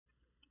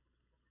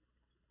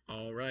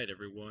All right,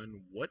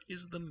 everyone, what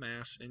is the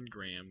mass in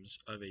grams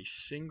of a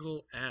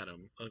single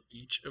atom of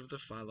each of the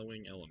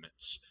following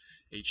elements?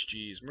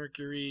 Hg is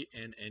mercury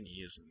and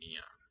Ne is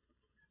neon.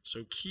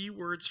 So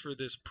keywords for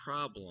this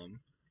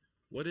problem,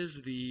 what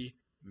is the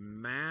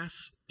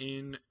mass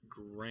in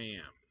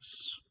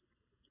grams?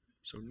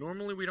 So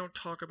normally we don't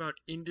talk about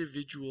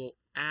individual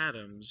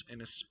atoms,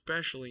 and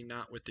especially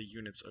not with the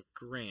units of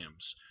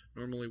grams.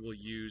 Normally we'll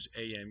use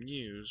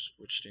AMUs,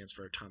 which stands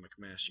for atomic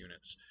mass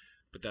units.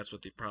 But that's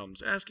what the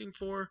problem's asking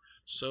for,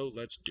 so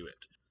let's do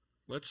it.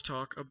 Let's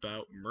talk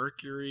about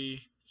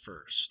mercury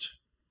first,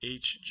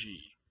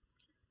 Hg.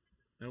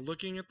 Now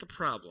looking at the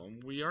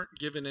problem, we aren't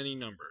given any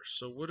numbers,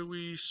 so what do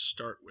we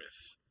start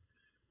with?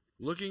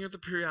 Looking at the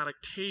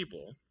periodic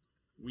table,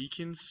 we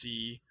can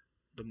see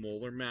the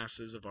molar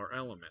masses of our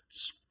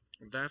elements.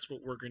 That's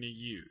what we're going to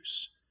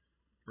use.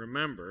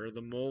 Remember,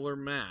 the molar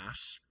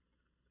mass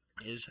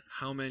is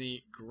how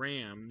many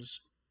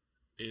grams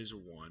is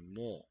 1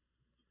 mole.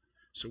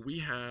 So we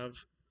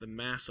have the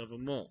mass of a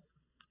mole.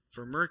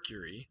 For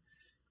mercury,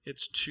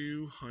 it's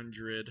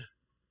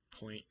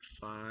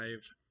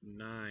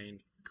 200.59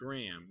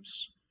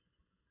 grams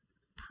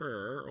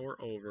per or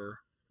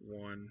over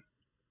 1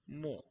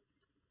 mole.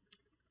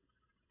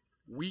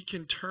 We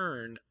can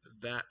turn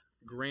that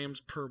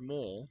grams per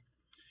mole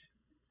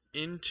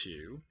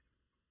into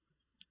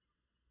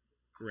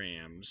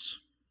grams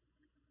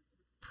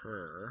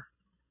per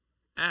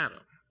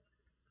atom,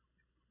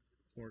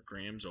 or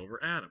grams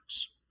over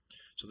atoms.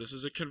 So this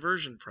is a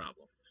conversion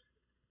problem.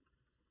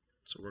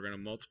 So we're going to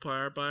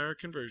multiply by our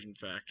conversion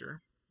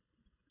factor.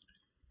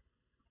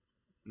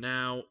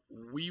 Now,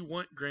 we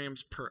want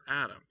grams per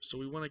atom, so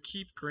we want to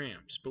keep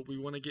grams, but we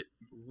want to get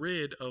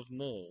rid of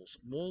moles.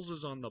 Moles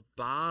is on the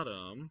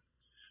bottom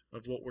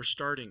of what we're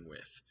starting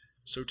with.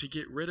 So to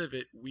get rid of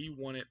it, we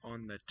want it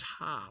on the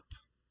top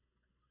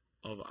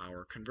of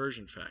our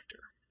conversion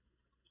factor.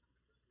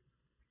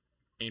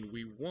 And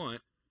we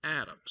want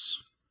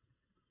atoms.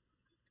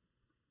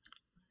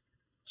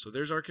 So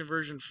there's our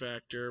conversion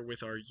factor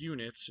with our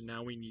units, and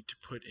now we need to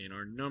put in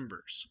our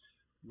numbers.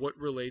 What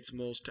relates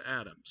moles to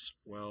atoms?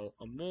 Well,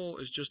 a mole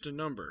is just a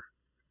number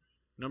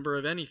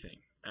of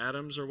anything,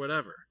 atoms or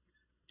whatever.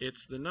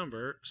 It's the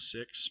number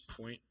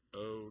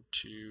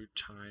 6.02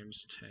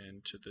 times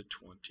 10 to the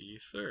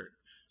 23rd.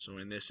 So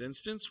in this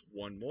instance,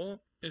 1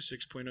 mole is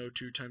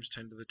 6.02 times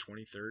 10 to the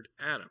 23rd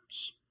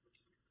atoms.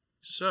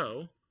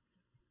 So,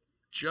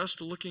 just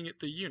looking at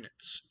the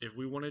units, if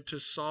we wanted to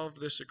solve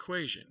this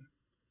equation,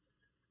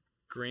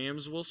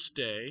 grams will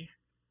stay,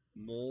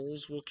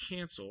 moles will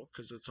cancel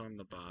because it's on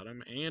the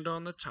bottom and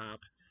on the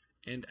top,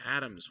 and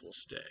atoms will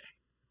stay.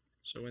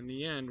 So in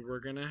the end, we're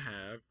going to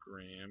have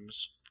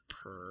grams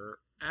per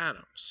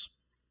atoms.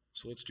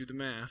 So let's do the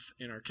math.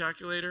 In our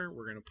calculator,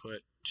 we're going to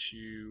put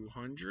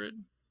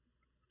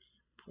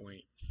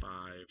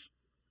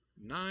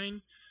 200.59.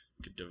 You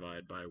could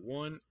divide by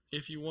 1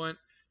 if you want,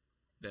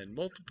 then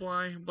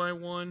multiply by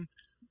 1,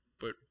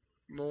 but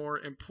more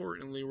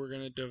importantly, we're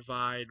going to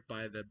divide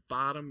by the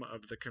bottom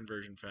of the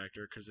conversion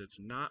factor because it's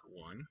not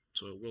 1,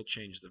 so it will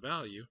change the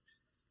value.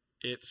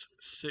 It's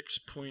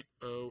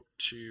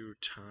 6.02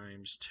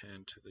 times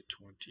 10 to the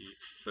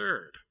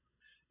 23rd.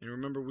 And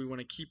remember, we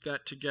want to keep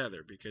that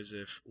together because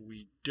if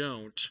we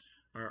don't,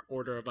 our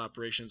order of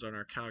operations on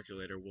our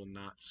calculator will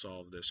not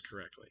solve this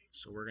correctly.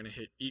 So we're going to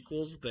hit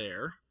equals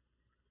there,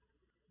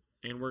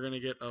 and we're going to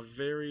get a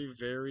very,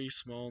 very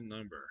small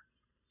number.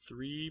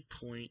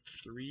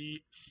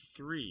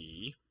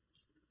 3.33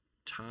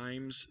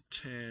 times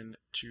 10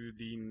 to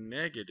the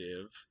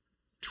negative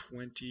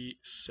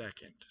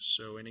 22nd.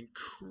 So an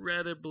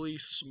incredibly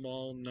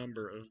small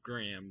number of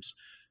grams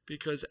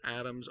because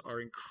atoms are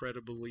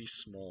incredibly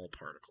small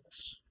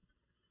particles.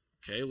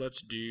 Okay,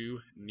 let's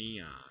do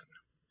neon.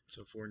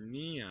 So for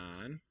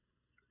neon,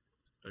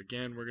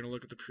 again, we're going to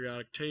look at the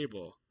periodic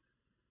table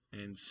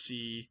and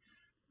see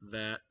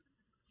that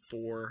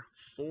for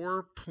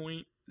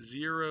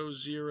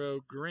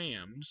 4.00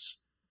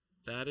 grams,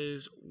 that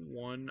is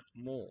 1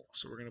 mole.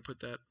 So we're going to put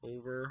that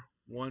over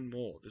 1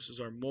 mole. This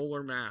is our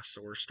molar mass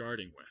that we're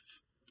starting with.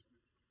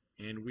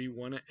 And we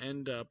want to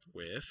end up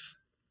with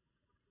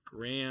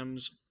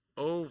grams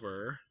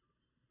over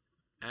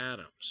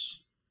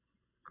atoms.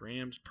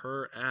 Grams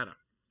per atom.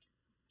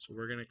 So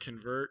we're going to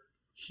convert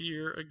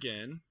here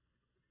again.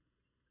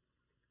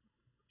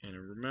 And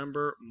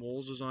remember,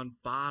 moles is on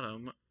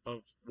bottom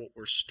of what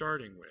we're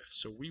starting with.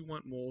 So we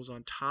want moles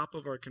on top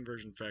of our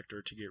conversion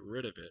factor to get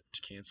rid of it,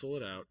 to cancel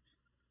it out,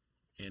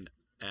 and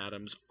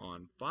atoms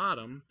on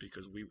bottom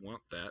because we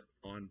want that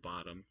on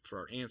bottom for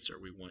our answer.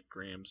 We want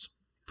grams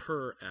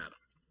per atom.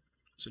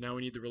 So now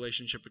we need the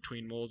relationship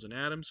between moles and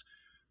atoms.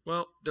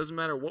 Well, doesn't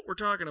matter what we're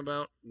talking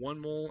about. 1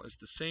 mole is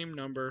the same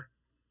number,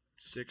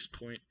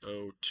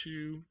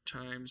 6.02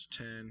 times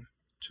 10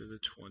 to the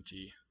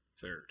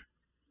 23rd.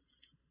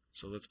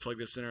 So let's plug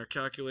this in our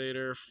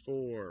calculator.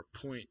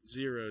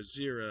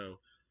 4.00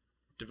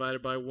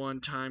 divided by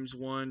 1 times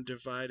 1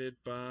 divided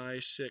by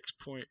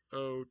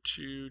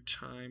 6.02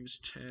 times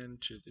 10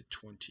 to the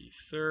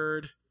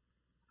 23rd.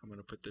 I'm going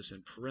to put this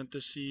in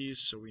parentheses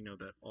so we know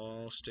that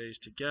all stays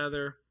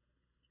together,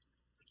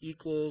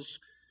 equals,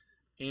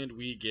 and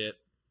we get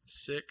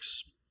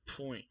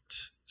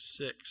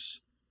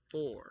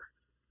 6.64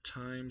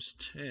 times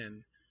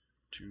 10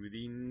 to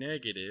the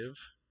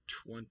negative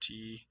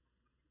 24th.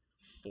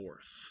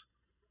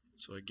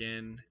 So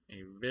again,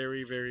 a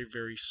very, very,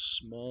 very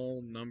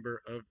small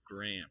number of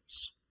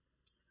grams.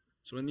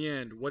 So in the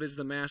end, what is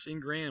the mass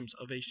in grams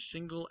of a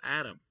single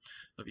atom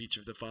of each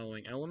of the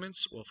following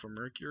elements? Well, for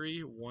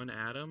mercury, one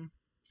atom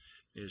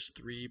is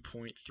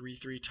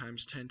 3.33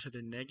 times 10 to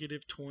the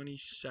negative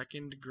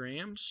 22nd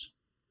grams.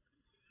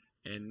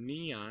 And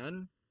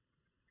neon,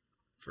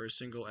 for a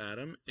single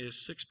atom, is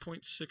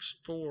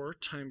 6.64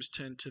 times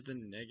 10 to the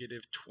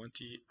negative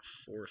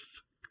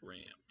 24th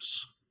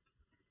grams.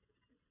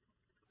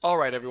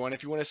 Alright everyone,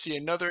 if you want to see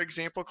another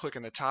example, click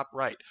in the top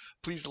right.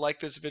 Please like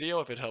this video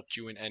if it helped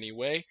you in any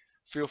way.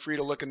 Feel free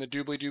to look in the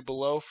doobly-doo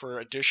below for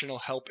additional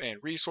help and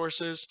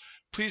resources.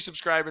 Please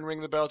subscribe and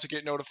ring the bell to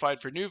get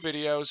notified for new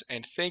videos,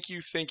 and thank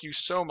you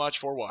so much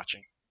for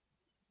watching.